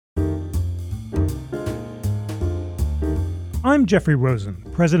I'm Jeffrey Rosen,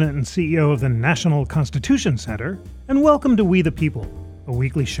 President and CEO of the National Constitution Center, and welcome to We the People, a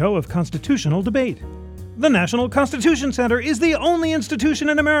weekly show of constitutional debate. The National Constitution Center is the only institution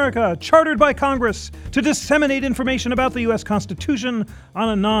in America chartered by Congress to disseminate information about the U.S. Constitution on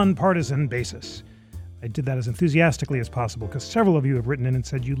a nonpartisan basis. I did that as enthusiastically as possible because several of you have written in and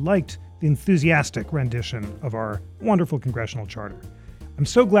said you liked the enthusiastic rendition of our wonderful congressional charter. I'm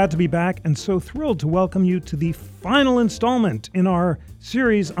so glad to be back and so thrilled to welcome you to the final installment in our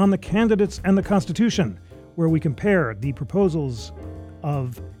series on the candidates and the Constitution, where we compare the proposals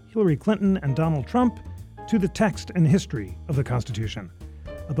of Hillary Clinton and Donald Trump to the text and history of the Constitution.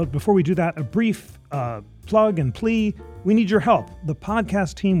 But before we do that, a brief plug and plea. We need your help. The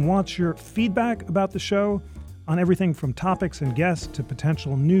podcast team wants your feedback about the show on everything from topics and guests to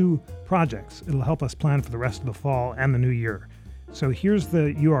potential new projects. It'll help us plan for the rest of the fall and the new year. So here's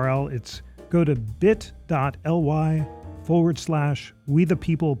the URL. It's go to bit.ly/We the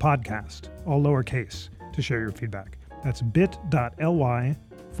People podcast, all lowercase, to share your feedback. That's bit.ly/We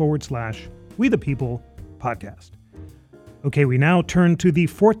the People podcast. Okay, we now turn to the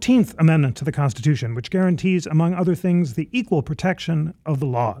 14th Amendment to the Constitution, which guarantees, among other things, the equal protection of the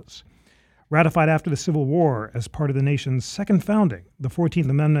laws. Ratified after the Civil War as part of the nation's second founding, the 14th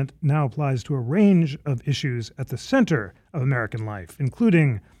Amendment now applies to a range of issues at the center of American life,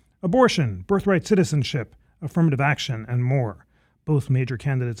 including abortion, birthright citizenship, affirmative action, and more. Both major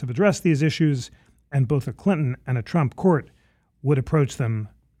candidates have addressed these issues, and both a Clinton and a Trump court would approach them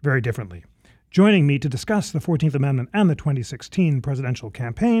very differently. Joining me to discuss the 14th Amendment and the 2016 presidential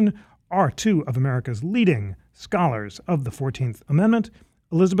campaign are two of America's leading scholars of the 14th Amendment.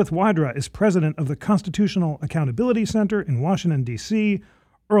 Elizabeth Wydra is president of the Constitutional Accountability Center in Washington, D.C.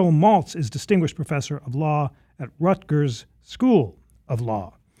 Earl Maltz is distinguished professor of law at Rutgers School of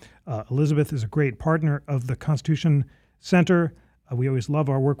Law. Elizabeth is a great partner of the Constitution Center. We always love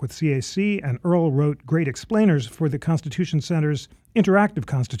our work with CAC, and Earl wrote great explainers for the Constitution Center's Interactive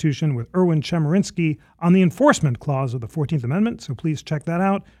Constitution with Erwin Chemerinsky on the enforcement clause of the 14th Amendment, so please check that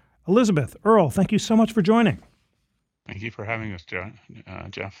out. Elizabeth, Earl, thank you so much for joining. Thank you for having us,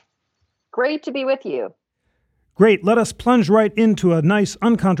 Jeff. Great to be with you. Great. Let us plunge right into a nice,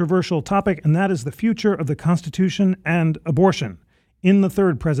 uncontroversial topic, and that is the future of the Constitution and abortion. In the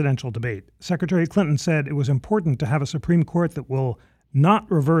third presidential debate, Secretary Clinton said it was important to have a Supreme Court that will not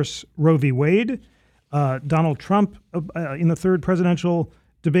reverse Roe v. Wade. Donald Trump, in the third presidential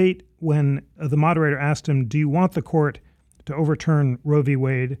debate, when the moderator asked him, do you want the court to overturn Roe v.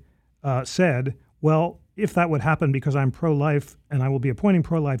 Wade, said, well, if that would happen because I'm pro-life and I will be appointing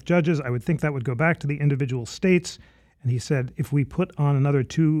pro-life judges, I would think that would go back to the individual states. And he said, if we put on another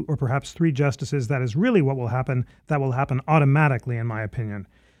 2 or perhaps 3 justices, that is really what will happen. That will happen automatically, in my opinion.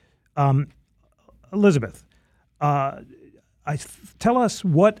 Elizabeth, tell us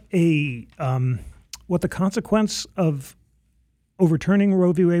what the consequence of overturning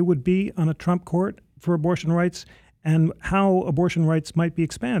Roe v. Wade would be on a Trump court for abortion rights and how abortion rights might be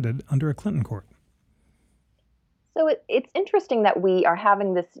expanded under a Clinton court. So it's interesting that we are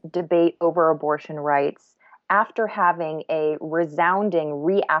having this debate over abortion rights after having a resounding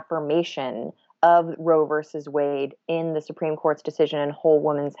reaffirmation of Roe versus Wade in the Supreme Court's decision in Whole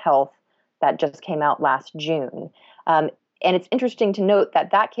Woman's Health that just came out last June. And it's interesting to note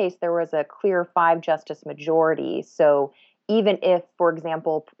that that case, there was a clear 5-justice majority. So even if, for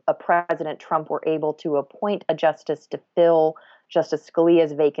example, a President Trump were able to appoint a justice to fill Justice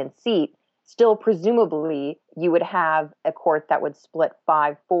Scalia's vacant seat, still presumably you would have a court that would split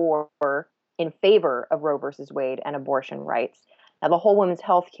 5-4 in favor of Roe versus Wade and abortion rights. Now, the Whole Woman's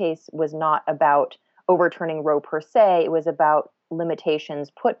Health case was not about overturning Roe per se. It was about limitations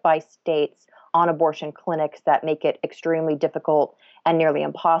put by states on abortion clinics that make it extremely difficult and nearly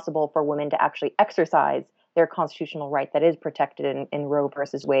impossible for women to actually exercise their constitutional right that is protected in Roe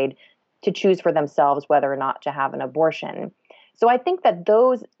versus Wade to choose for themselves whether or not to have an abortion. So I think that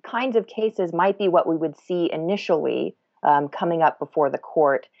those kinds of cases might be what we would see initially coming up before the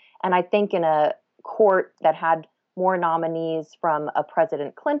court. And I think in a court that had more nominees from a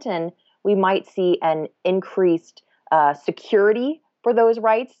President Clinton, we might see an increased security for those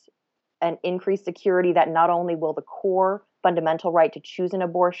rights, an increased security that not only will the core fundamental right to choose an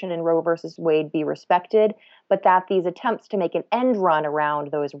abortion in Roe versus Wade be respected, but that these attempts to make an end run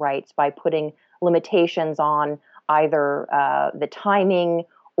around those rights by putting limitations on either the timing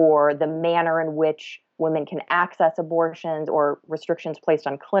or the manner in which women can access abortions or restrictions placed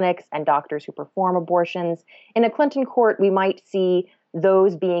on clinics and doctors who perform abortions. In a Clinton court, we might see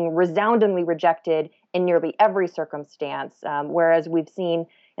those being resoundingly rejected in nearly every circumstance, whereas we've seen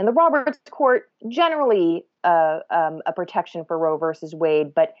in the Roberts Court, generally a protection for Roe versus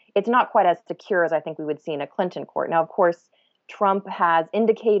Wade, but it's not quite as secure as I think we would see in a Clinton court. Now, of course, Trump has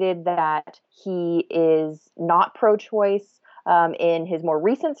indicated that he is not pro-choice in his more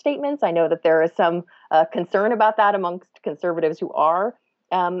recent statements. I know that there is some concern about that amongst conservatives who are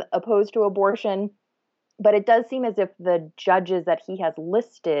opposed to abortion. But it does seem as if the judges that he has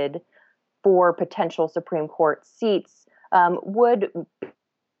listed for potential Supreme Court seats would be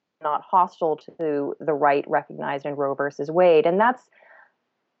not hostile to the right recognized in Roe versus Wade. And that's,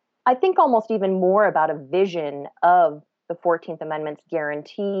 I think, almost even more about a vision of the 14th Amendment's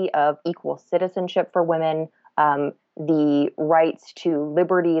guarantee of equal citizenship for women, the rights to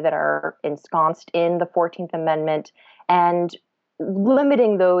liberty that are ensconced in the 14th Amendment, and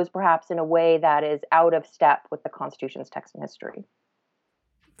limiting those perhaps in a way that is out of step with the Constitution's text and history.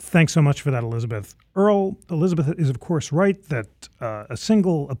 Thanks so much for that, Elizabeth. Earl, Elizabeth is, of course, right that a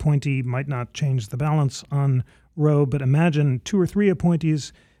single appointee might not change the balance on Roe, but imagine 2 or 3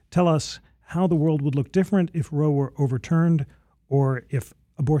 appointees tell us how the world would look different if Roe were overturned or if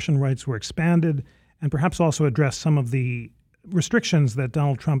abortion rights were expanded, and perhaps also address some of the restrictions that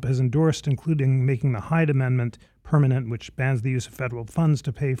Donald Trump has endorsed, including making the Hyde Amendment permanent, which bans the use of federal funds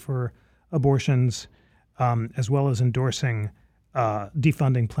to pay for abortions, as well as endorsing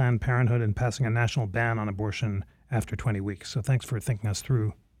defunding Planned Parenthood and passing a national ban on abortion after 20 weeks. So thanks for thinking us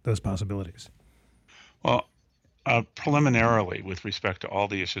through those possibilities. Well, preliminarily, with respect to all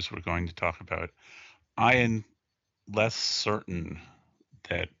the issues we're going to talk about, I am less certain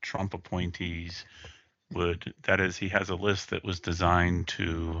that Trump appointees would, that is, he has a list that was designed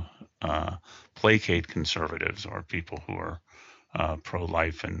to placate conservatives or people who are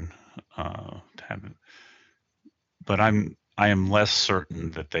pro-life and but I am less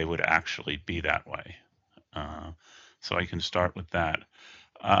certain that they would actually be that way. So I can start with that.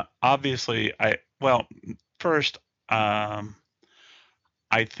 Obviously, first, I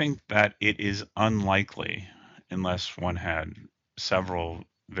think that it is unlikely, unless one had several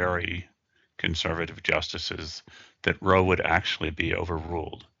very conservative justices, that Roe would actually be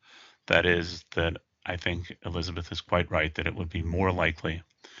overruled. That is, that I think Elizabeth is quite right that it would be more likely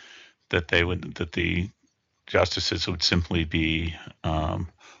that the justices would simply be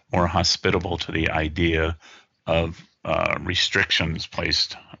more hospitable to the idea of restrictions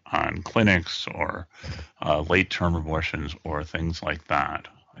placed on clinics or late-term abortions or things like that.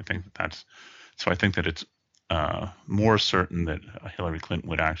 I think that it's more certain that Hillary Clinton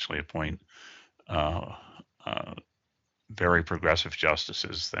would actually appoint very progressive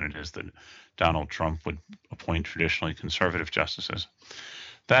justices than it is that Donald Trump would appoint traditionally conservative justices.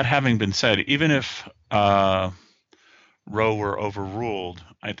 That having been said, even if Roe were overruled,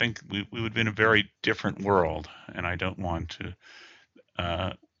 I think we would be in a very different world, and I don't want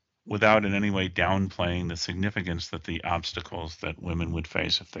to, without in any way downplaying the significance that the obstacles that women would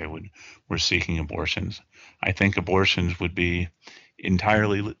face if they were seeking abortions. I think abortions would be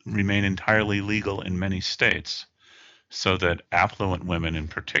remain entirely legal in many states, so that affluent women in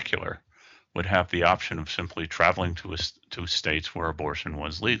particular would have the option of simply traveling to states where abortion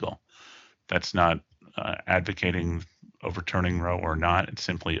was legal. That's not advocating overturning Roe or not. It's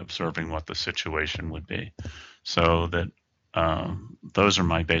simply observing what the situation would be. So that those are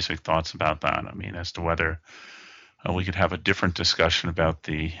my basic thoughts about that. I mean, as to whether we could have a different discussion about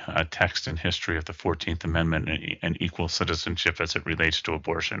the text and history of the 14th Amendment and equal citizenship as it relates to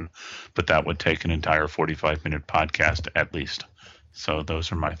abortion, but that would take an entire 45-minute podcast at least. So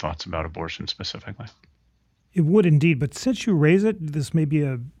those are my thoughts about abortion specifically. It would indeed, but since you raise it, this may be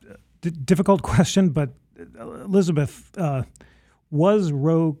a difficult question, but Elizabeth, was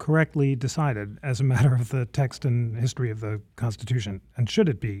Roe correctly decided as a matter of the text and history of the Constitution, and should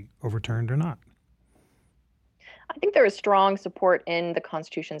it be overturned or not? I think there is strong support in the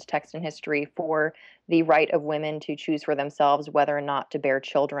Constitution's text and history for the right of women to choose for themselves whether or not to bear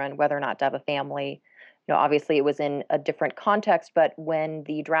children, whether or not to have a family. You know, obviously it was in a different context, but when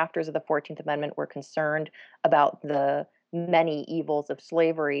the drafters of the 14th Amendment were concerned about the many evils of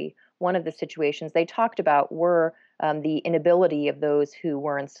slavery, one of the situations they talked about were the inability of those who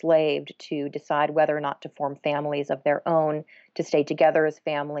were enslaved to decide whether or not to form families of their own, to stay together as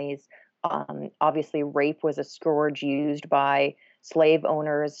families. Obviously, rape was a scourge used by slave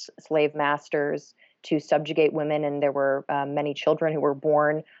owners, slave masters to subjugate women, and there were many children who were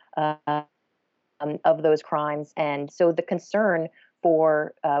born of those crimes. And so the concern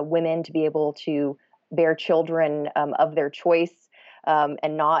for women to be able to bear children of their choice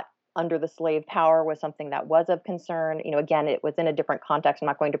and not under the slave power was something that was of concern. You know, again, it was in a different context. I'm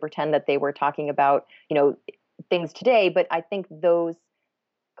not going to pretend that they were talking about, things today, but I think those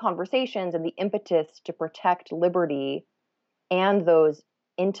conversations and the impetus to protect liberty and those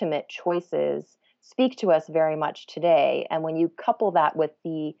intimate choices speak to us very much today. And when you couple that with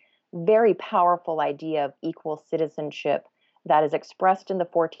the very powerful idea of equal citizenship that is expressed in the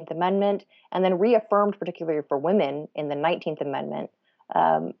 14th Amendment and then reaffirmed, particularly for women, in the 19th Amendment,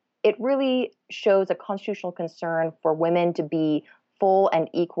 it really shows a constitutional concern for women to be full and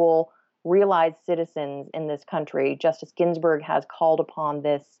equal, realized citizens in this country. Justice Ginsburg has called upon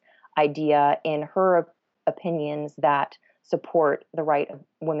this idea in her opinions that support the right of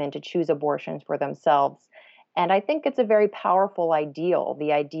women to choose abortions for themselves. And I think it's a very powerful ideal,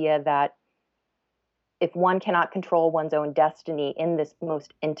 the idea that if one cannot control one's own destiny in this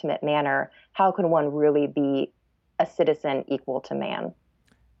most intimate manner, how can one really be a citizen equal to man?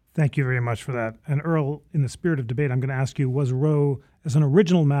 Thank you very much for that. And Earl, in the spirit of debate, I'm going to ask you, was Roe, as an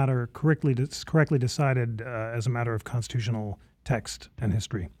original matter, correctly decided as a matter of constitutional text and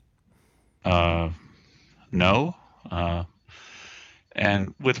history? No.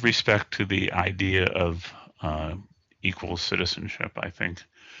 And with respect to the idea of equal citizenship, I think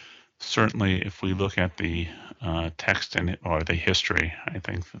certainly if we look at the text or the history, I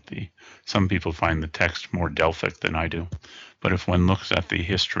think that some people find the text more Delphic than I do. But if one looks at the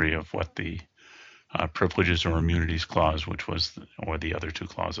history of what the Privileges or Immunities Clause, or the other two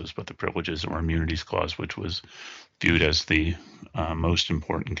clauses, but the Privileges or Immunities Clause, which was viewed as the most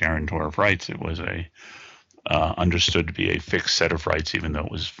important guarantor of rights, it was understood to be a fixed set of rights, even though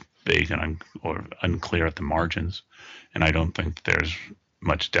it was vague or unclear at the margins. And I don't think there's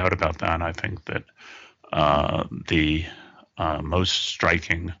much doubt about that. I think that the most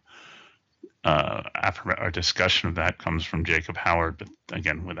striking discussion of that comes from Jacob Howard, but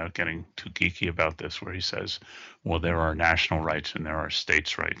again, without getting too geeky about this, where he says, well, there are national rights and there are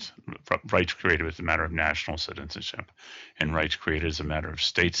states' rights. Rights created as a matter of national citizenship, and rights created as a matter of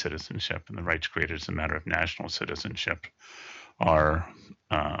state citizenship, and the rights created as a matter of national citizenship are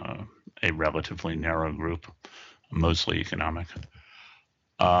a relatively narrow group, mostly economic.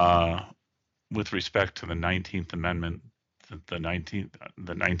 With respect to the 19th Amendment, the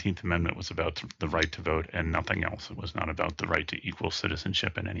 19th Amendment was about the right to vote and nothing else. It was not about the right to equal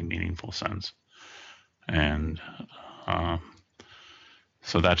citizenship in any meaningful sense. And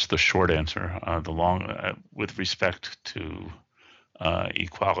so that's the short answer. With respect to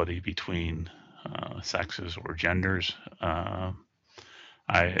equality between sexes or genders,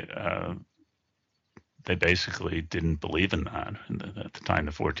 they basically didn't believe in that. At the time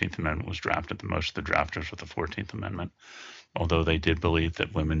the 14th Amendment was drafted, most of the drafters of the 14th Amendment, although they did believe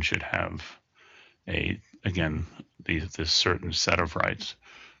that women should have this certain set of rights,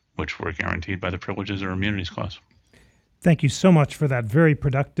 which were guaranteed by the Privileges or Immunities Clause. Thank you so much for that very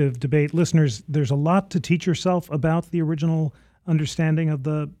productive debate. Listeners, there's a lot to teach yourself about the original understanding of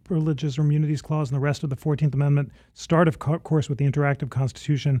the Privileges or Immunities Clause and the rest of the 14th Amendment. Start, of course, with the Interactive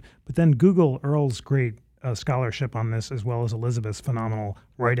Constitution, but then Google Earl's great scholarship on this, as well as Elizabeth's phenomenal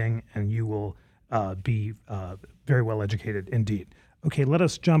writing, and you will be very well educated indeed. Okay, let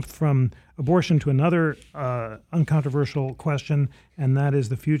us jump from abortion to another uncontroversial question, and that is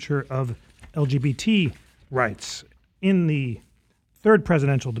the future of LGBT rights. In the third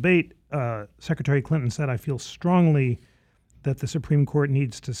presidential debate, Secretary Clinton said, "I feel strongly that the Supreme Court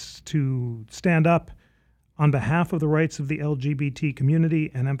needs to stand up on behalf of the rights of the LGBT community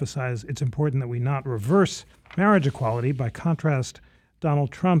and emphasize it's important that we not reverse marriage equality." By contrast,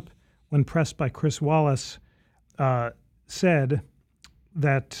 Donald Trump, when pressed by Chris Wallace, said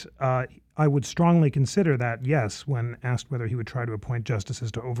that I would strongly consider that, yes, when asked whether he would try to appoint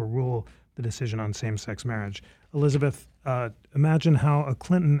justices to overrule the decision on same-sex marriage. Elizabeth, imagine how a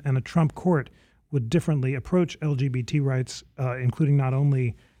Clinton and a Trump court would differently approach LGBT rights, including not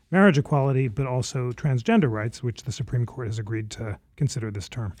only marriage equality, but also transgender rights, which the Supreme Court has agreed to consider this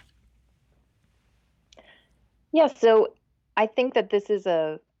term. Yes, so I think that this is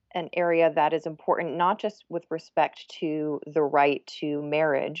an area that is important, not just with respect to the right to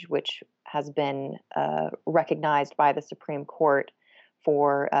marriage, which has been recognized by the Supreme Court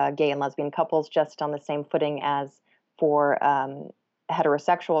for gay and lesbian couples, just on the same footing as for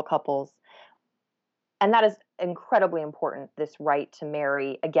heterosexual couples. And that is incredibly important, this right to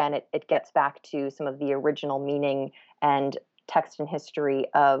marry. Again, it gets back to some of the original meaning and text and history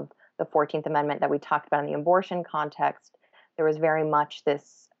of the 14th Amendment that we talked about in the abortion context. There was very much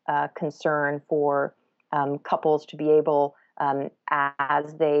this concern for couples to be able,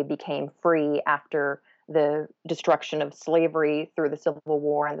 as they became free after the destruction of slavery through the Civil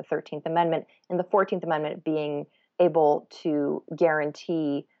War and the 13th Amendment, and the 14th Amendment being able to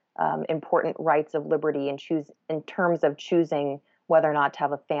guarantee important rights of liberty and choose in terms of choosing whether or not to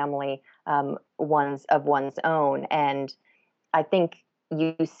have a family one's own. And I think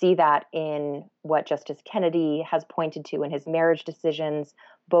you see that in what Justice Kennedy has pointed to in his marriage decisions,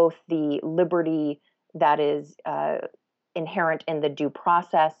 both the liberty that is inherent in the due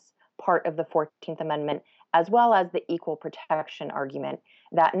process part of the 14th Amendment, as well as the equal protection argument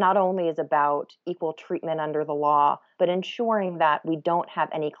that not only is about equal treatment under the law, but ensuring that we don't have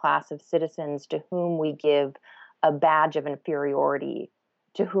any class of citizens to whom we give a badge of inferiority,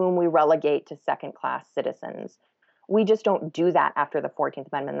 to whom we relegate to second-class citizens. We just don't do that after the 14th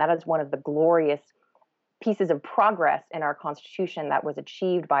Amendment. That is one of the glorious pieces of progress in our Constitution that was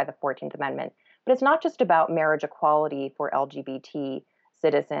achieved by the 14th Amendment. But it's not just about marriage equality for LGBT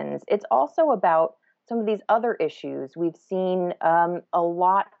citizens. It's also about some of these other issues. We've seen a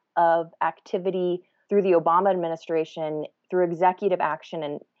lot of activity through the Obama administration, through executive action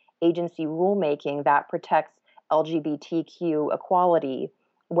and agency rulemaking that protects LGBTQ equality,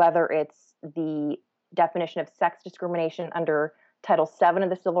 whether it's the definition of sex discrimination under Title VII of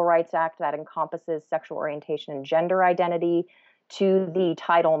the Civil Rights Act that encompasses sexual orientation and gender identity, to the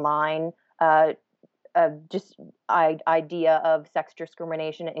Title IX idea of sex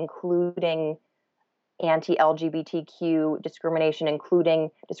discrimination, including anti-LGBTQ discrimination, including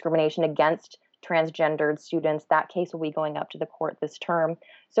discrimination against transgendered students. That case will be going up to the court this term.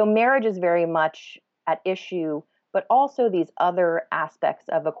 So marriage is very much at issue, but also these other aspects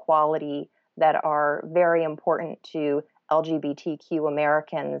of equality that are very important to LGBTQ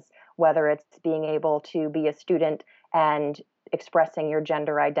Americans, whether it's being able to be a student and expressing your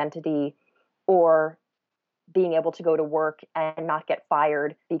gender identity, or being able to go to work and not get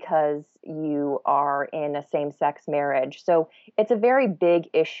fired because you are in a same-sex marriage. So it's a very big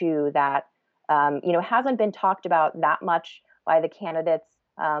issue that hasn't been talked about that much by the candidates,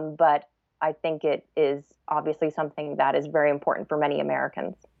 but I think it is obviously something that is very important for many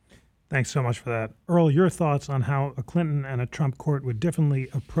Americans. Thanks so much for that. Earl, your thoughts on how a Clinton and a Trump court would differently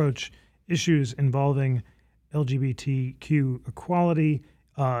approach issues involving LGBTQ equality,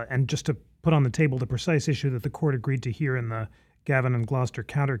 and just to put on the table the precise issue that the court agreed to hear in the Gavin and Gloucester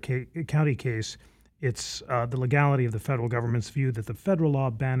County case. It's the legality of the federal government's view that the federal law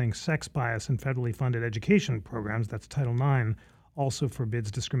banning sex bias in federally funded education programs, that's Title IX, also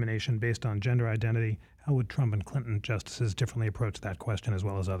forbids discrimination based on gender identity. How would Trump and Clinton justices differently approach that question as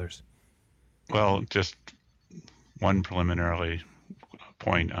well as others? Well, just one preliminary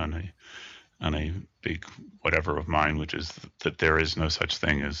point on a big whatever of mine, which is that there is no such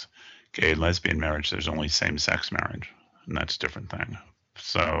thing as gay and lesbian marriage. There's only same-sex marriage, and that's a different thing.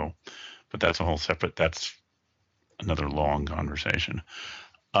 So, but that's that's another long conversation.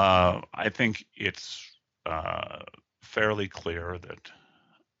 I think it's fairly clear that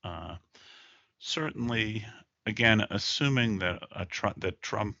certainly, again, assuming that that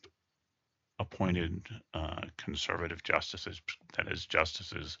Trump appointed conservative justices, that is,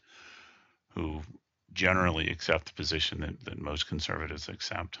 justices who generally accept the position that most conservatives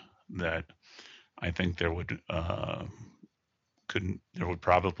accept, that I think there would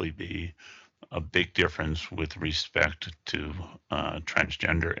probably be a big difference with respect to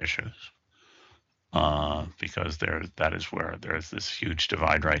transgender issues, because that is where there's this huge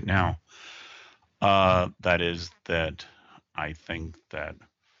divide right now. That is that I think that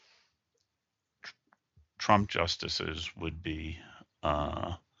Trump justices would be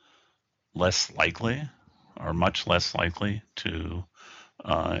less likely, or much less likely, to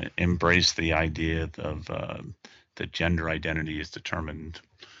embrace the idea of that gender identity is determined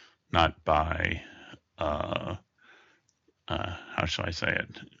not by how shall I say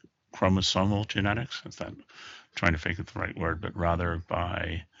it, chromosomal genetics. Is that, I'm trying to figure the right word, but rather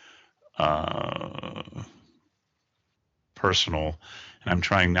by personal, and I'm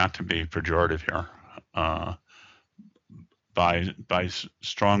trying not to be pejorative here, by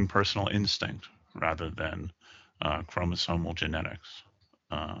strong personal instinct rather than chromosomal genetics.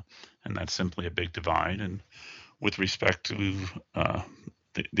 And that's simply a big divide. And with respect to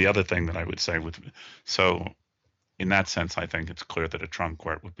the other thing that I would say, so in that sense, I think it's clear that a Trump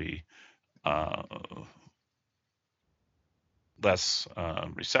court would be less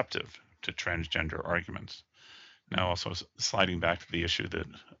receptive to transgender arguments. Now, also sliding back to the issue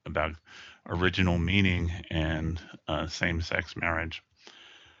about original meaning and same-sex marriage,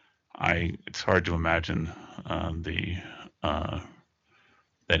 it's hard to imagine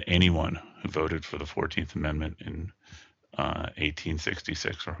that anyone who voted for the 14th Amendment in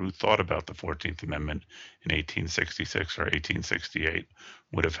 1866, or who thought about the 14th Amendment in 1866 or 1868,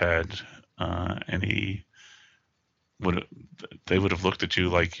 would have had they would have looked at you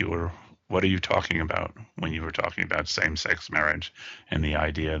like you were what are you talking about when you were talking about same-sex marriage and the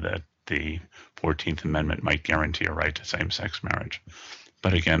idea that the 14th Amendment might guarantee a right to same-sex marriage?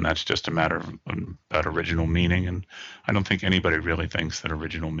 But again, that's just a matter of about original meaning, and I don't think anybody really thinks that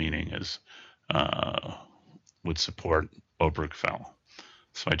original meaning is would support Obergefell.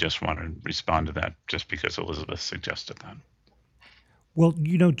 So I just want to respond to that just because Elizabeth suggested that. Well,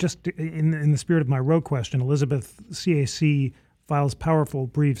 just in the spirit of my row question, Elizabeth CAC files powerful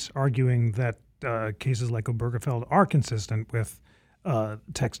briefs arguing that cases like Obergefell are consistent with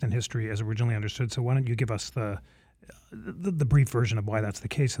text and history as originally understood. So why don't you give us the brief version of why that's the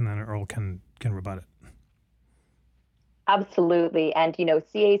case, and then Earl can rebut it. Absolutely. And,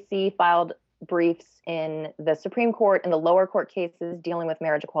 CAC filed briefs in the Supreme Court and the lower court cases dealing with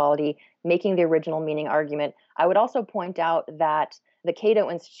marriage equality, making the original meaning argument. I would also point out that the Cato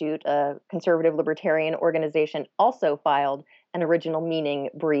Institute, a conservative libertarian organization, also filed an original meaning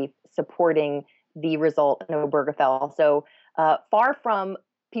brief supporting the result in Obergefell. So far from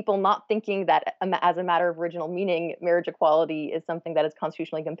people not thinking that as a matter of original meaning, marriage equality is something that is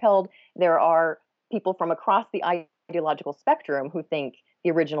constitutionally compelled, there are people from across the ideological spectrum who think the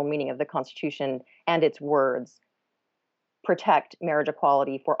original meaning of the Constitution and its words protect marriage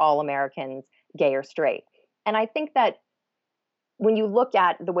equality for all Americans, gay or straight. And I think that when you look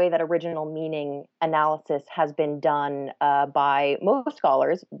at the way that original meaning analysis has been done by most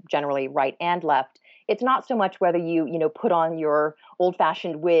scholars, generally right and left, it's not so much whether you put on your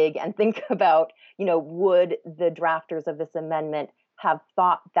old-fashioned wig and think about, would the drafters of this amendment have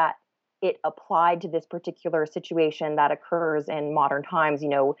thought that it applied to this particular situation that occurs in modern times.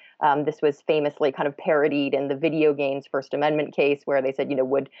 This was famously kind of parodied in the video games First Amendment case, where they said,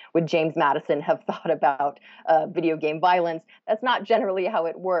 would James Madison have thought about video game violence? That's not generally how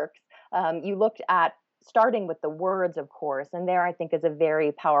it works. You looked at starting with the words, of course, and there I think is a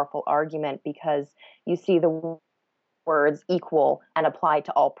very powerful argument because you see the words equal and apply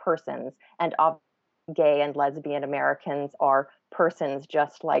to all persons, and gay and lesbian Americans are persons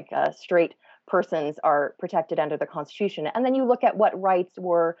just like straight persons are protected under the Constitution. And then you look at what rights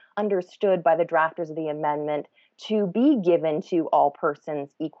were understood by the drafters of the amendment to be given to all persons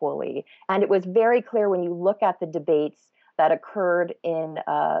equally. And it was very clear when you look at the debates that occurred in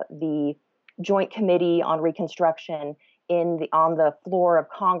the Joint Committee on Reconstruction on the floor of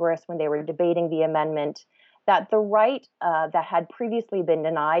Congress when they were debating the amendment, that the right that had previously been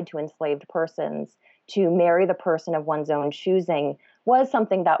denied to enslaved persons to marry the person of one's own choosing was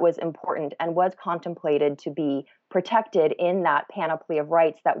something that was important and was contemplated to be protected in that panoply of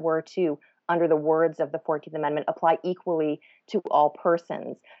rights that were to, under the words of the 14th Amendment, apply equally to all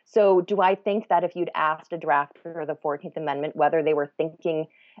persons. So do I think that if you'd asked a drafter of the 14th Amendment whether they were thinking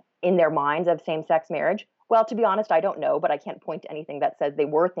in their minds of same-sex marriage? Well, to be honest, I don't know, but I can't point to anything that says they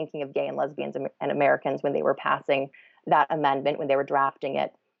were thinking of gay and lesbians and Americans when they were passing that amendment, when they were drafting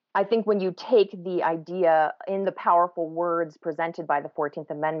it. I think when you take the idea in the powerful words presented by the 14th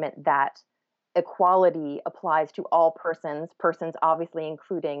Amendment that equality applies to all persons obviously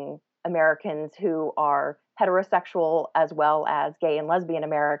including Americans who are heterosexual as well as gay and lesbian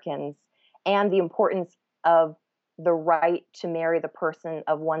Americans, and the importance of the right to marry the person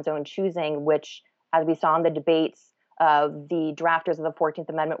of one's own choosing, which, as we saw in the debates, the drafters of the 14th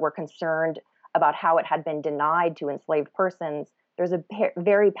Amendment were concerned about how it had been denied to enslaved persons. There's a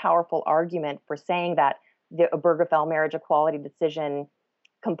very powerful argument for saying that the Obergefell marriage equality decision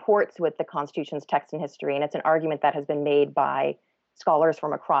comports with the Constitution's text and history, and it's an argument that has been made by scholars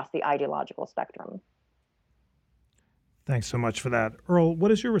from across the ideological spectrum. Thanks so much for that. Earl,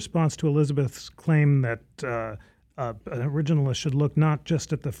 what is your response to Elizabeth's claim that an originalist should look not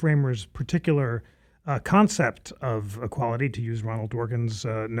just at the framers' particular concept of equality, to use Ronald Dworkin's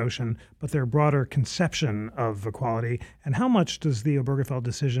notion, but their broader conception of equality? And how much does the Obergefell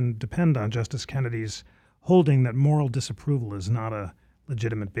decision depend on Justice Kennedy's holding that moral disapproval is not a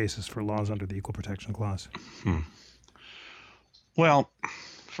legitimate basis for laws under the Equal Protection Clause? Well,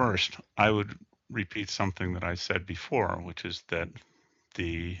 first, I would repeat something that I said before, which is that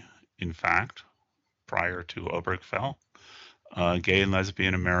in fact, prior to Obergefell, gay and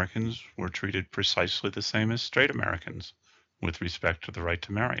lesbian Americans were treated precisely the same as straight Americans with respect to the right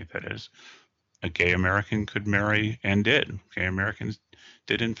to marry. That is, a gay American could marry and did. Gay Americans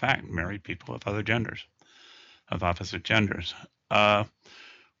did, in fact, marry people of other genders, of opposite genders.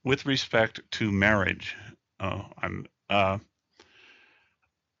 With respect to marriage,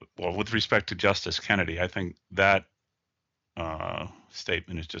 with respect to Justice Kennedy, I think that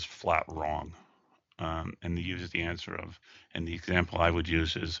statement is just flat wrong. And the example I would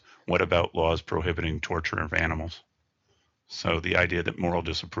use is, what about laws prohibiting torture of animals? So the idea that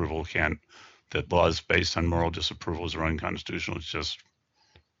that laws based on moral disapprovals are unconstitutional is just,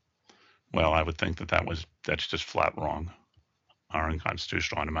 well, I would think that's just flat wrong, or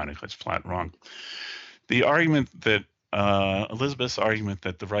unconstitutional automatically. It's flat wrong. The argument that Elizabeth's argument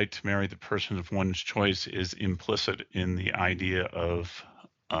that the right to marry the person of one's choice is implicit in the idea of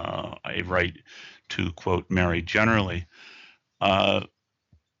a right to, quote, marry generally,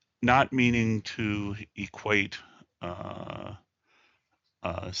 not meaning to equate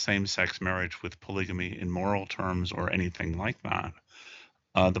same-sex marriage with polygamy in moral terms or anything like that.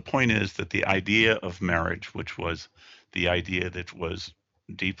 The point is that the idea of marriage, which was the idea that was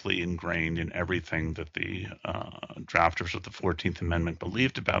deeply ingrained in everything that the drafters of the 14th Amendment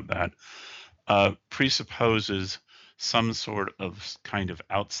believed about that, presupposes some sort of kind of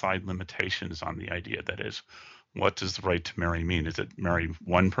outside limitations on the idea. That is, what does the right to marry mean? Is it marry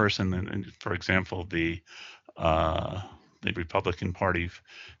one person? And for example, the Republican Party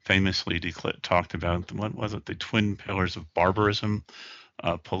famously talked about, what was it, the twin pillars of barbarism,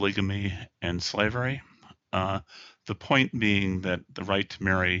 polygamy, and slavery. The point being that the right to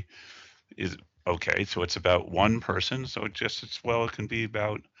marry is okay, so it's about one person, so it can be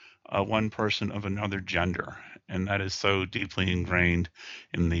about one person of another gender. And that is so deeply ingrained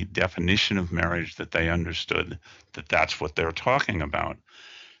in the definition of marriage that they understood that that's what they're talking about.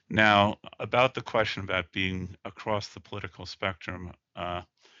 Now, about the question about being across the political spectrum, I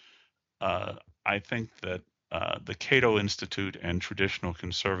think that the Cato Institute and traditional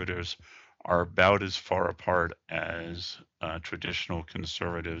conservatives are about as far apart as traditional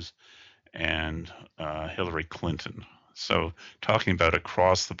conservatives and Hillary Clinton. So talking about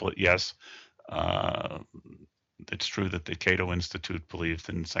across the, yes, it's true that the Cato Institute believed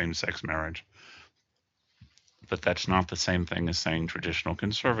in same-sex marriage, but that's not the same thing as saying traditional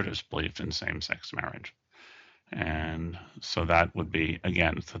conservatives believed in same-sex marriage. And so that would be,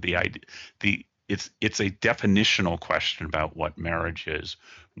 again, so the idea, it's a definitional question about what marriage is,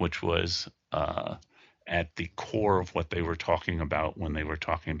 which was at the core of what they were talking about when they were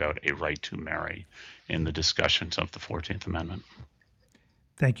talking about a right to marry in the discussions of the 14th Amendment.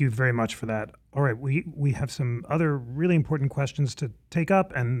 Thank you very much for that. All right, we have some other really important questions to take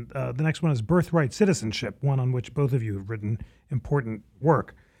up, and the next one is birthright citizenship, one on which both of you have written important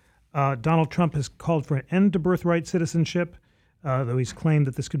work. Donald Trump has called for an end to birthright citizenship, though he's claimed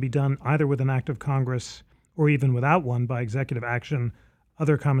that this could be done either with an act of Congress or even without one by executive action.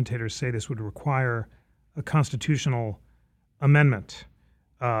 Other commentators say this would require a constitutional amendment,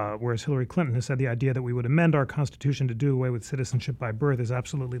 whereas Hillary Clinton has said the idea that we would amend our Constitution to do away with citizenship by birth is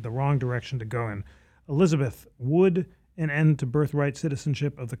absolutely the wrong direction to go in. Elizabeth, would an end to birthright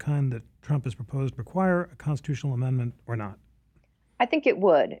citizenship of the kind that Trump has proposed require a constitutional amendment or not? I think it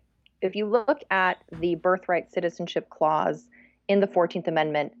would. If you look at the birthright citizenship clause in the 14th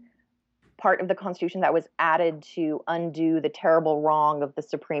Amendment, part of the Constitution that was added to undo the terrible wrong of the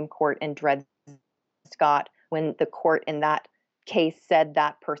Supreme Court in Dred Scott, when the court in that case said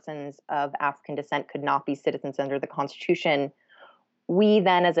that persons of African descent could not be citizens under the Constitution, we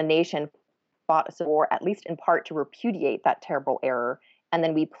then as a nation fought a civil war, at least in part, to repudiate that terrible error. And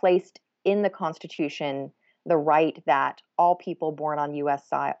then we placed in the Constitution the right that all people born on U.S.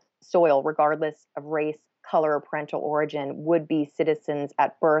 soil, regardless of race, color, or parental origin, would be citizens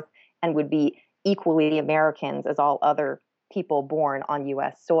at birth and would be equally Americans as all other people born on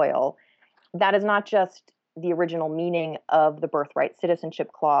U.S. soil. That is not just the original meaning of the birthright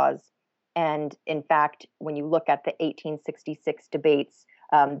citizenship clause. And in fact, when you look at the 1866 debates,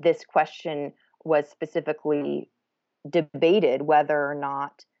 this question was specifically debated whether or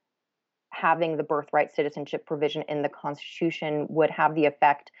not having the birthright citizenship provision in the Constitution would have the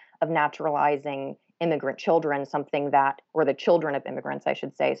effect of naturalizing immigrant children, or the children of immigrants, I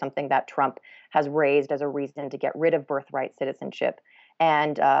should say, something that Trump has raised as a reason to get rid of birthright citizenship.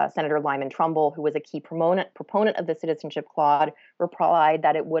 And Senator Lyman Trumbull, who was a key proponent of the citizenship clause, replied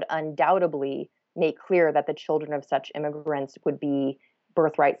that it would undoubtedly make clear that the children of such immigrants would be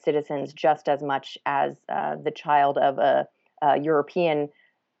birthright citizens just as much as the child of a European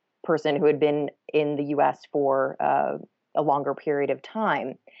person who had been in the U.S. for a longer period of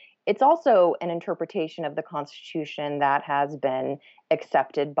time. It's also an interpretation of the Constitution that has been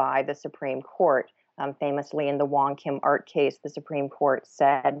accepted by the Supreme Court. Famously, in the Wong Kim Ark case, the Supreme Court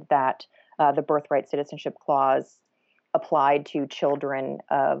said that the birthright citizenship clause applied to children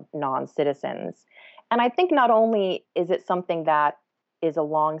of non-citizens. And I think not only is it something that is a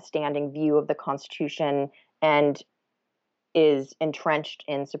long-standing view of the Constitution and is entrenched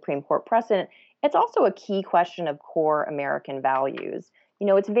in Supreme Court precedent, it's also a key question of core American values. You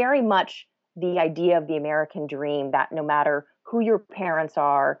know, it's very much the idea of the American dream, that no matter who your parents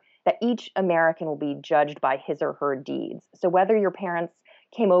are, that each American will be judged by his or her deeds. So whether your parents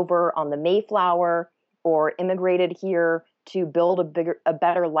came over on the Mayflower or immigrated here to build a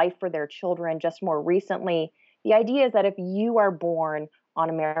better life for their children just more recently, the idea is that if you are born on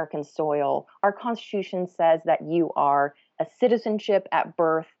American soil, our Constitution says that you are a citizenship at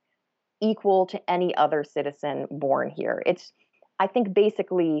birth equal to any other citizen born here. It's, I think,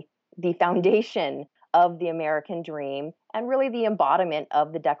 basically the foundation of the American dream and really the embodiment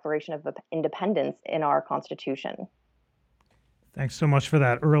of the Declaration of Independence in our Constitution. Thanks so much for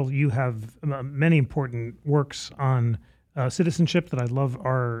that. Earl, you have many important works on citizenship that I'd love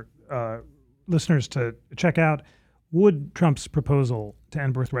our listeners to check out. Would Trump's proposal to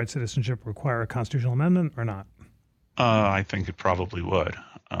end birthright citizenship require a constitutional amendment or not? I think it probably would.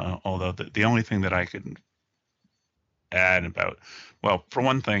 Although the only thing that I could add about, well, for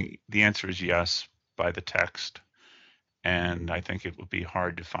one thing, the answer is yes by the text. And I think it would be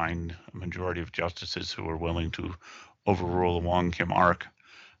hard to find a majority of justices who are willing to overrule the Wong Kim Ark.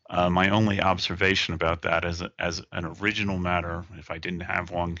 My only observation about that as an original matter, if I didn't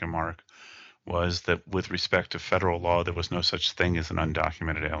have Wong Kim Ark, was that with respect to federal law, there was no such thing as an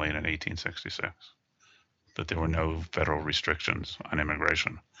undocumented alien in 1866, that there were no federal restrictions on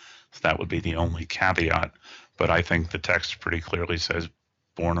immigration. So that would be the only caveat. But I think the text pretty clearly says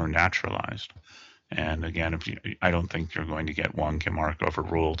born or naturalized. And again, I don't think you're going to get Wong Kim Ark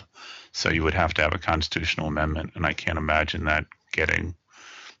overruled. So you would have to have a constitutional amendment. And I can't imagine that getting,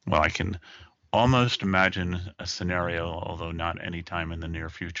 well, I can almost imagine a scenario, although not any time in the near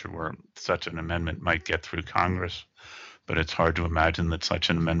future, where such an amendment might get through Congress. But it's hard to imagine that such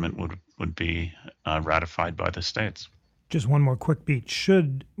an amendment would be ratified by the states. Just one more quick beat.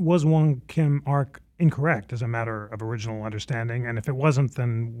 Was Wong Kim Ark incorrect as a matter of original understanding? And if it wasn't,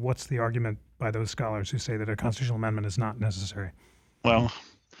 then what's the argument by those scholars who say that a constitutional amendment is not necessary? Well,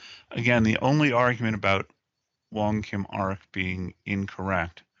 again, the only argument about Wong Kim Ark being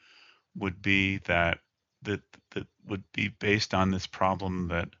incorrect would be that would be based on this problem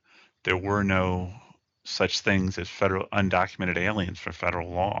that there were no such things as federal undocumented aliens for federal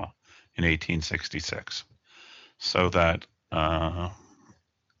law in 1866. So that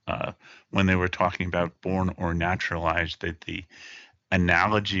when they were talking about born or naturalized, that the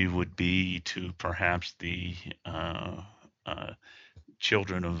analogy would be to perhaps the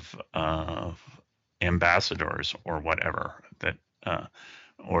children of ambassadors or whatever, that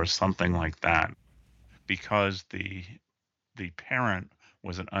or something like that, because the parent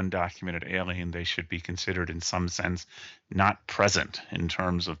was an undocumented alien, they should be considered in some sense not present in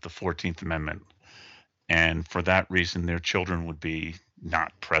terms of the 14th Amendment. And for that reason, their children would be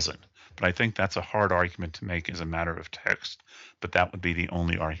not present. But I think that's a hard argument to make as a matter of text, but that would be the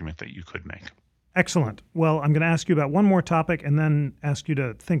only argument that you could make. Excellent. Well, I'm going to ask you about one more topic and then ask you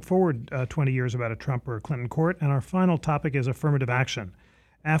to think forward 20 years about a Trump or a Clinton court. And our final topic is affirmative action.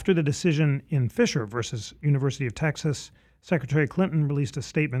 After the decision in Fisher versus University of Texas, Secretary Clinton released a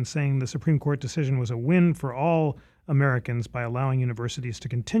statement saying the Supreme Court decision was a win for all Americans by allowing universities to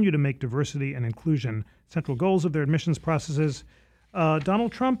continue to make diversity and inclusion central goals of their admissions processes.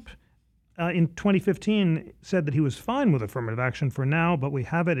 Donald Trump, in 2015, said that he was fine with affirmative action for now, but we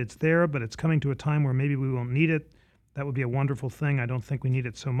have it, it's there, but it's coming to a time where maybe we won't need it. That would be a wonderful thing. I don't think we need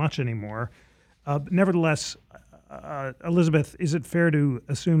it so much anymore. Nevertheless, Elizabeth, is it fair to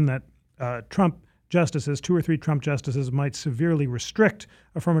assume that Trump justices, 2 or 3 Trump justices, might severely restrict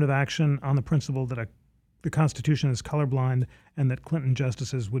affirmative action on the principle that the Constitution is colorblind, and that Clinton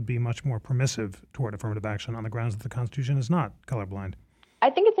justices would be much more permissive toward affirmative action on the grounds that the Constitution is not colorblind? I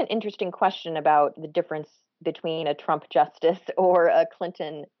think it's an interesting question about the difference between a Trump justice or a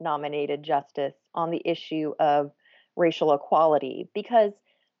Clinton nominated justice on the issue of racial equality, because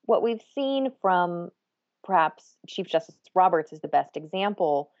what we've seen from perhaps Chief Justice Roberts is the best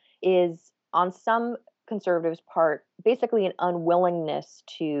example, is on some conservatives' part, basically an unwillingness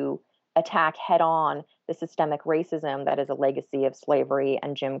to attack head on the systemic racism that is a legacy of slavery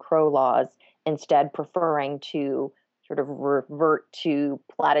and Jim Crow laws, instead preferring to sort of revert to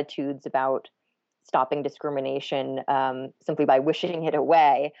platitudes about stopping discrimination simply by wishing it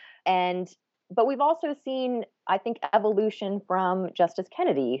away. But we've also seen, I think, evolution from Justice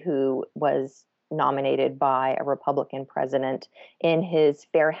Kennedy, who was nominated by a Republican president in his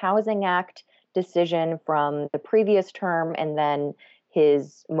Fair Housing Act decision from the previous term, and then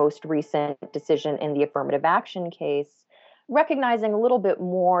his most recent decision in the affirmative action case, recognizing a little bit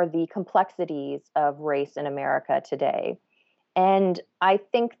more the complexities of race in America today. And I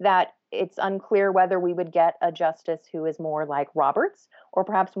think that it's unclear whether we would get a justice who is more like Roberts or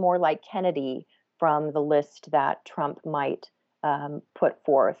perhaps more like Kennedy from the list that Trump might put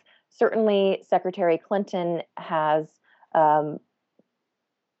forth. Certainly, Secretary Clinton has um,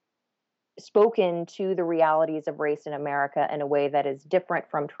 spoken to the realities of race in America in a way that is different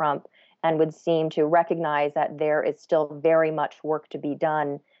from Trump and would seem to recognize that there is still very much work to be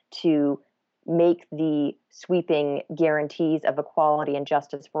done to make the sweeping guarantees of equality and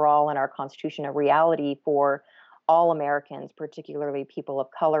justice for all in our Constitution a reality for all Americans, particularly people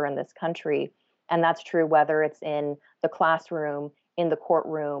of color in this country. And that's true whether it's in the classroom, in the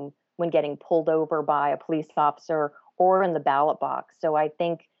courtroom, when getting pulled over by a police officer, or in the ballot box. So I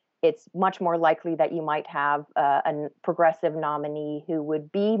think it's much more likely that you might have a progressive nominee who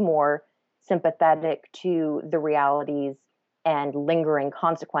would be more sympathetic to the realities and lingering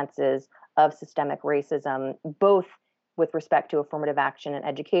consequences of systemic racism, both with respect to affirmative action and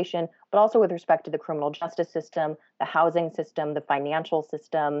education, but also with respect to the criminal justice system, the housing system, the financial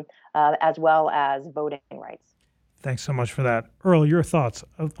system, as well as voting rights. Thanks so much for that. Earl, your thoughts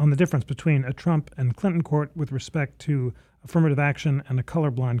on the difference between a Trump and Clinton court with respect to affirmative action and a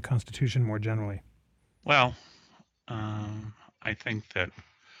colorblind constitution more generally? Well, I think that,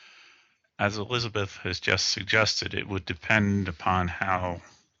 as Elizabeth has just suggested, it would depend upon how,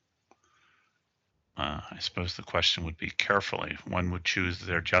 I suppose the question would be carefully, one would choose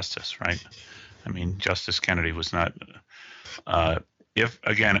their justice, right? I mean, Justice Kennedy was not, if,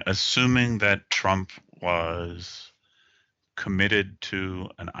 again, assuming that Trump was committed to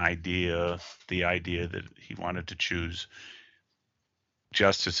the idea that he wanted to choose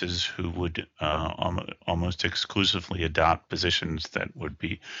justices who would almost exclusively adopt positions that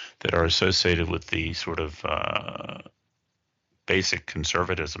are associated with the sort of basic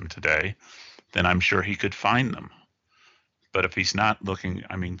conservatism today, then I'm sure he could find them. But if he's not looking,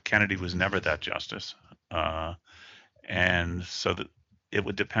 I mean, Kennedy was never that justice, and so that it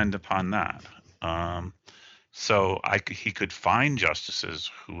would depend upon that. So he could find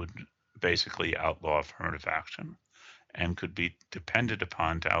justices who would basically outlaw affirmative action and could be depended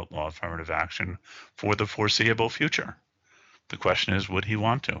upon to outlaw affirmative action for the foreseeable future. The question is, would he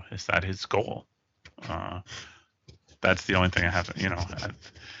want to? Is that his goal? That's the only thing I have,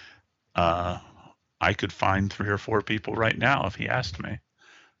 I could find 3 or 4 people right now if he asked me.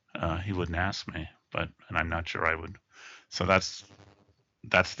 He wouldn't ask me, and I'm not sure I would. So that's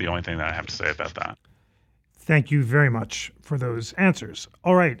the only thing that I have to say about that. Thank you very much for those answers.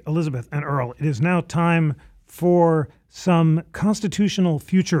 All right, Elizabeth and Earl, it is now time for some constitutional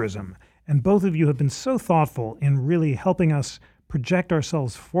futurism. And both of you have been so thoughtful in really helping us project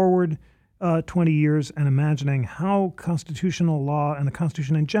ourselves forward 20 years and imagining how constitutional law and the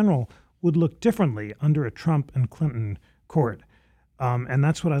Constitution in general would look differently under a Trump and Clinton court. And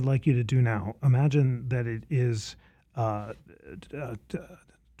that's what I'd like you to do now. Imagine that it is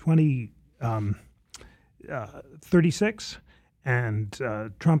 2036, and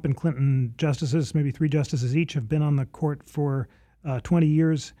Trump and Clinton justices, maybe 3 justices each, have been on the court for 20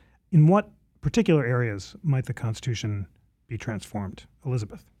 years. In what particular areas might the Constitution be transformed?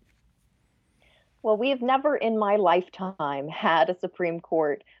 Elizabeth. Well, we have never in my lifetime had a Supreme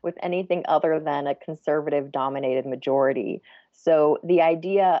Court with anything other than a conservative dominated majority. So the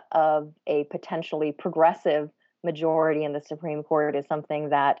idea of a potentially progressive majority in the Supreme Court is something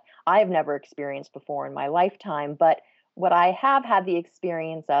that I have never experienced before in my lifetime. But what I have had the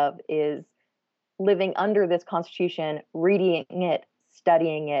experience of is living under this Constitution, reading it,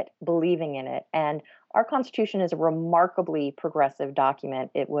 studying it, believing in it. And our Constitution is a remarkably progressive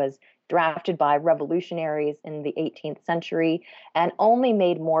document. It was drafted by revolutionaries in the 18th century and only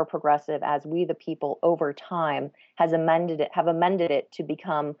made more progressive as we, the people, over time, have amended it to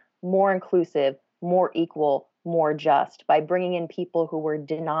become more inclusive, more equal, more just by bringing in people who were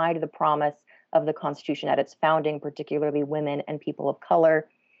denied the promise of the Constitution at its founding, particularly women and people of color,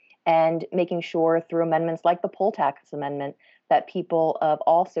 and making sure through amendments like the poll tax amendment that people of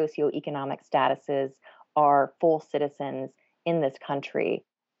all socioeconomic statuses are full citizens in this country.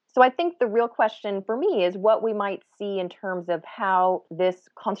 So I think the real question for me is what we might see in terms of how this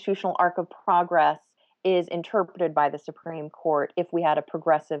constitutional arc of progress is interpreted by the Supreme Court if we had a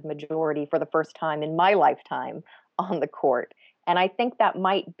progressive majority for the first time in my lifetime on the court. And I think that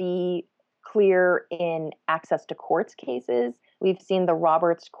might be clear in access to courts cases. We've seen the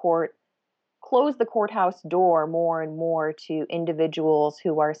Roberts Court close the courthouse door more and more to individuals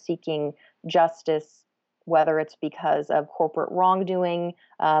who are seeking justice, whether it's because of corporate wrongdoing,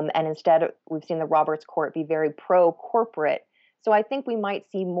 and instead we've seen the Roberts Court be very pro-corporate. So I think we might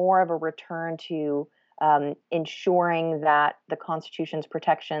see more of a return to ensuring that the Constitution's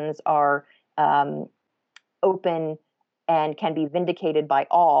protections are open and can be vindicated by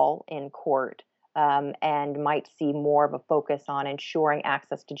all in court, and might see more of a focus on ensuring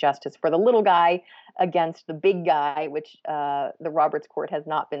access to justice for the little guy against the big guy, which the Roberts Court has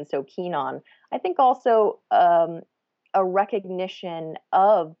not been so keen on. I think also a recognition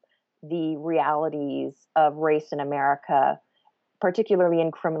of the realities of race in America, particularly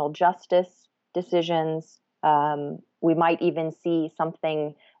in criminal justice decisions. We might even see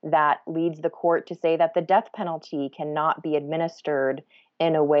something that leads the court to say that the death penalty cannot be administered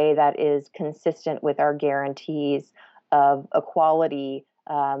in a way that is consistent with our guarantees of equality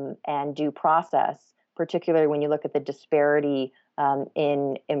and due process, particularly when you look at the disparity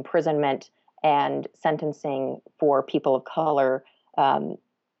in imprisonment and sentencing for people of color.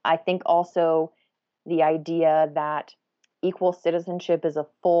 I think also the idea that equal citizenship is a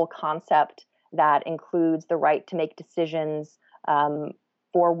full concept that includes the right to make decisions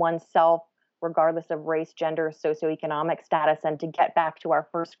for oneself, regardless of race, gender, socioeconomic status. And to get back to our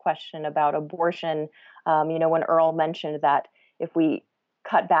first question about abortion, when Earl mentioned that if we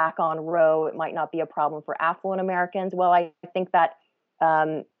cut back on Roe, it might not be a problem for affluent Americans. Well, I think that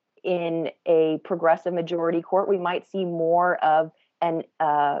in a progressive majority court, we might see more of an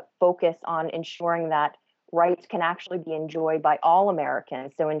focus on ensuring that rights can actually be enjoyed by all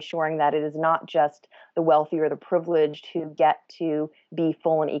Americans. So ensuring that it is not just the wealthy or the privileged who get to be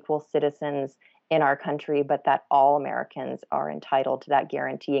full and equal citizens in our country, but that all Americans are entitled to that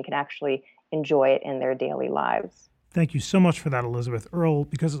guarantee and can actually enjoy it in their daily lives. Thank you so much for that, Elizabeth. Earl,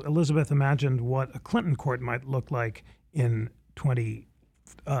 because Elizabeth imagined what a Clinton court might look like in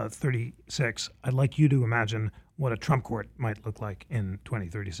 2036, I'd like you to imagine what a Trump court might look like in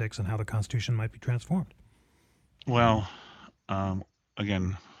 2036 and how the Constitution might be transformed. Well,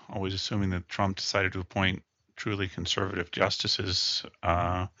 again, always assuming that Trump decided to appoint truly conservative justices,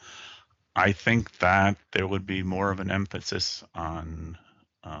 I think that there would be more of an emphasis on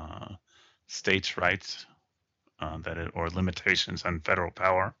states' rights or limitations on federal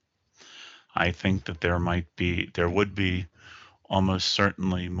power. I think that there would be almost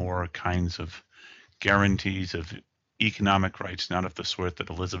certainly more kinds of guarantees of economic rights, not of the sort that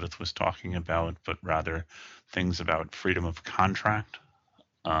Elizabeth was talking about, but rather things about freedom of contract,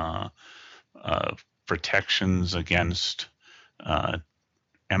 protections against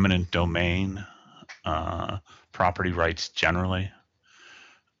eminent domain, property rights generally.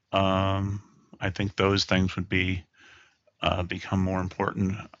 I think those things would become more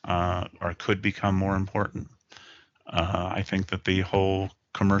important, or could become more important. I think that the whole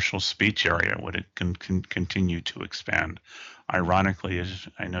commercial speech area would continue to expand. Ironically, as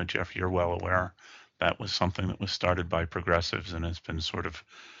I know, Jeff, you're well aware, that was something that was started by progressives and has been sort of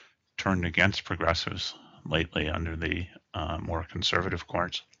turned against progressives lately under the more conservative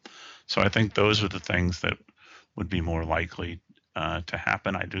courts. So I think those are the things that would be more likely to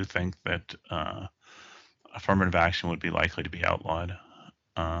happen. I do think that affirmative action would be likely to be outlawed.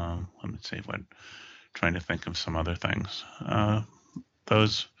 Let me see trying to think of some other things.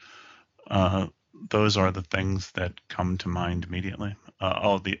 Those are the things that come to mind immediately.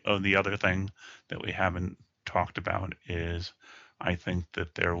 The other thing that we haven't talked about is I think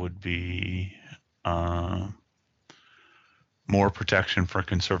that there would be more protection for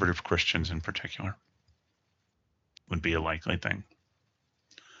conservative Christians in particular. Would be a likely thing.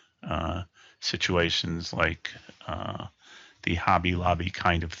 Situations like the Hobby Lobby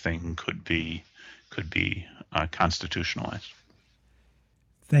kind of thing could be constitutionalized.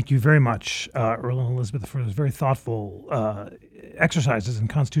 Thank you very much, Earl and Elizabeth, for those very thoughtful exercises in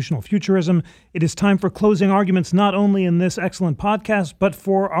constitutional futurism. It is time for closing arguments, not only in this excellent podcast, but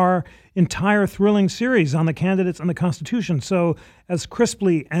for our entire thrilling series on the candidates and the Constitution. So as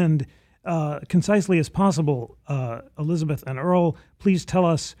crisply and concisely as possible, Elizabeth and Earl, please tell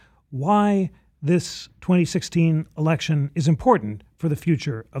us why this 2016 election is important for the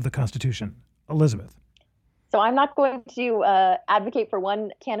future of the Constitution. Elizabeth. So I'm not going to advocate for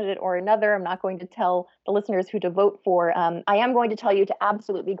one candidate or another. I'm not going to tell the listeners who to vote for. I am going to tell you to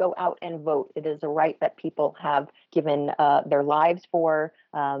absolutely go out and vote. It is a right that people have given their lives for,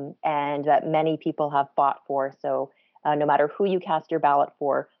 and that many people have fought for. So no matter who you cast your ballot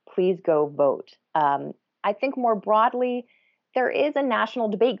for, please go vote. I think more broadly, there is a national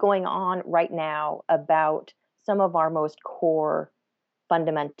debate going on right now about some of our most core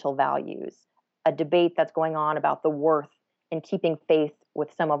fundamental values. A debate that's going on about the worth in keeping faith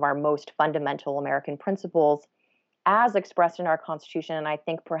with some of our most fundamental American principles as expressed in our Constitution, and I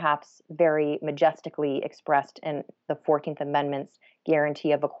think perhaps very majestically expressed in the 14th Amendment's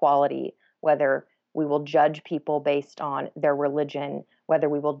guarantee of equality, whether we will judge people based on their religion, whether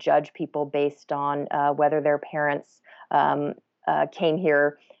we will judge people based on whether their parents came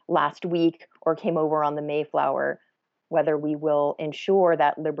here last week or came over on the Mayflower, whether we will ensure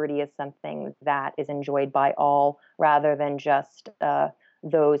that liberty is something that is enjoyed by all rather than just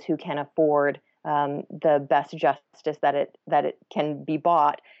those who can afford the best justice that it can be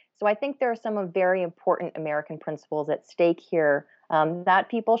bought. So I think there are some very important American principles at stake here that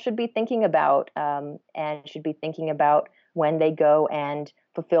people should be thinking about and should be thinking about when they go and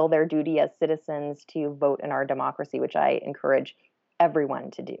fulfill their duty as citizens to vote in our democracy, which I encourage everyone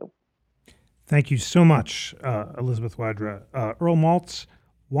to do. Thank you so much, Elizabeth Wydra. Earl Maltz,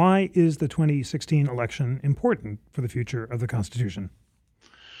 why is the 2016 election important for the future of the Constitution?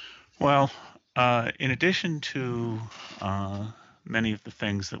 Well, in addition to many of the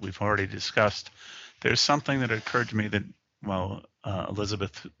things that we've already discussed, there's something that occurred to me that while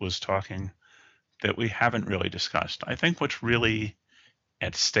Elizabeth was talking that we haven't really discussed. I think what's really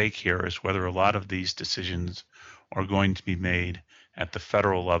at stake here is whether a lot of these decisions are going to be made at the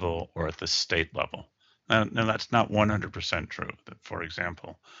federal level or at the state level. Now that's not 100% true. For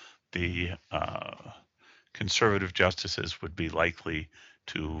example, the conservative justices would be likely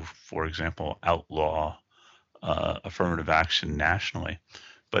to, for example, outlaw affirmative action nationally.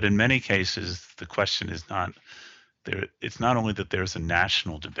 But in many cases, the question is not there. It's not only that there's a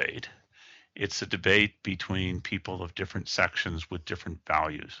national debate, it's a debate between people of different sections with different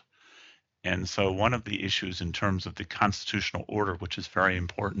values. And so one of the issues in terms of the constitutional order, which is very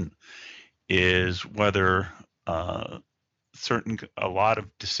important, is whether a lot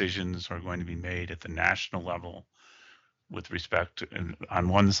of decisions are going to be made at the national level with respect to, on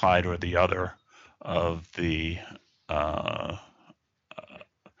one side or the other of the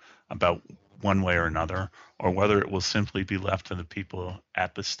about one way or another, or whether it will simply be left to the people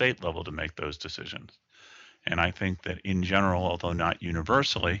at the state level to make those decisions. And I think that in general, although not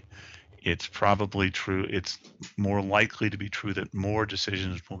universally, it's probably true, it's more likely to be true that more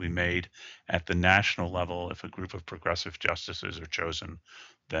decisions will be made at the national level if a group of progressive justices are chosen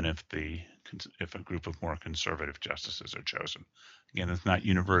than if a group of more conservative justices are chosen. Again, it's not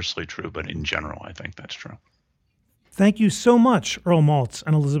universally true, but in general, I think that's true. Thank you so much, Earl Maltz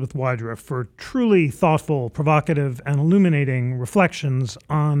and Elizabeth Wydra, for truly thoughtful, provocative, and illuminating reflections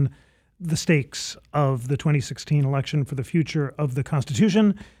on the stakes of the 2016 election for the future of the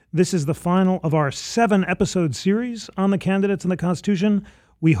Constitution. This is the final of our 7-episode series on the candidates and the Constitution.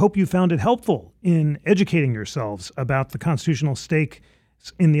 We hope you found it helpful in educating yourselves about the constitutional stake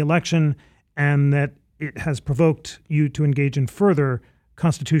in the election and that it has provoked you to engage in further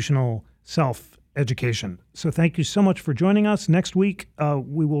constitutional self-education. So thank you so much for joining us. Next week,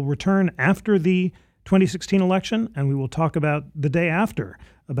 we will return after the 2016 election, and we will talk about the day after,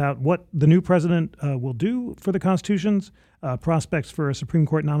 about what the new president will do for the Constitution's prospects for a Supreme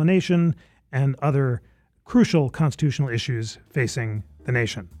Court nomination, and other crucial constitutional issues facing the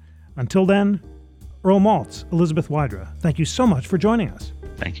nation. Until then, Earl Maltz, Elizabeth Wydra, thank you so much for joining us.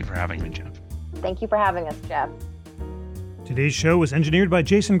 Thank you for having me, Jeff. Thank you for having us, Jeff. Today's show was engineered by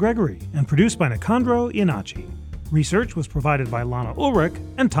Jason Gregory and produced by Nicandro Iannacci. Research was provided by Lana Ulrich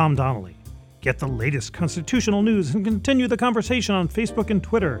and Tom Donnelly. Get the latest constitutional news and continue the conversation on Facebook and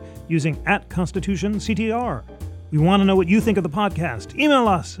Twitter using @ConstitutionCTR. We want to know what you think of the podcast. Email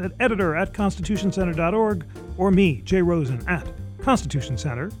us at editor@constitutioncenter.org or me, Jay Rosen,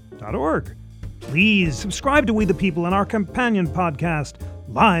 @constitutioncenter.org. Please subscribe to We the People and our companion podcast,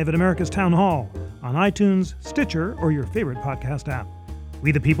 Live at America's Town Hall, on iTunes, Stitcher, or your favorite podcast app.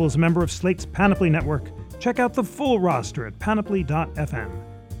 We the People is a member of Slate's Panoply Network. Check out the full roster at panoply.fm.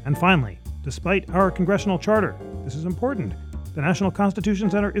 And finally, despite our congressional charter, this is important, the National Constitution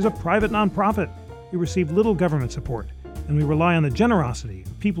Center is a private nonprofit. We receive little government support, and we rely on the generosity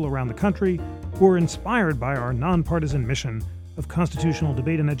of people around the country who are inspired by our nonpartisan mission of constitutional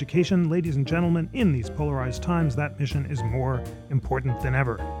debate and education. Ladies and gentlemen, in these polarized times, that mission is more important than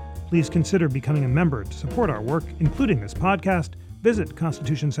ever. Please consider becoming a member to support our work, including this podcast. Visit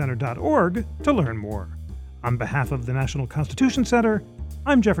constitutioncenter.org to learn more. On behalf of the National Constitution Center,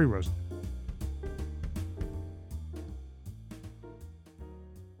 I'm Jeffrey Rosen.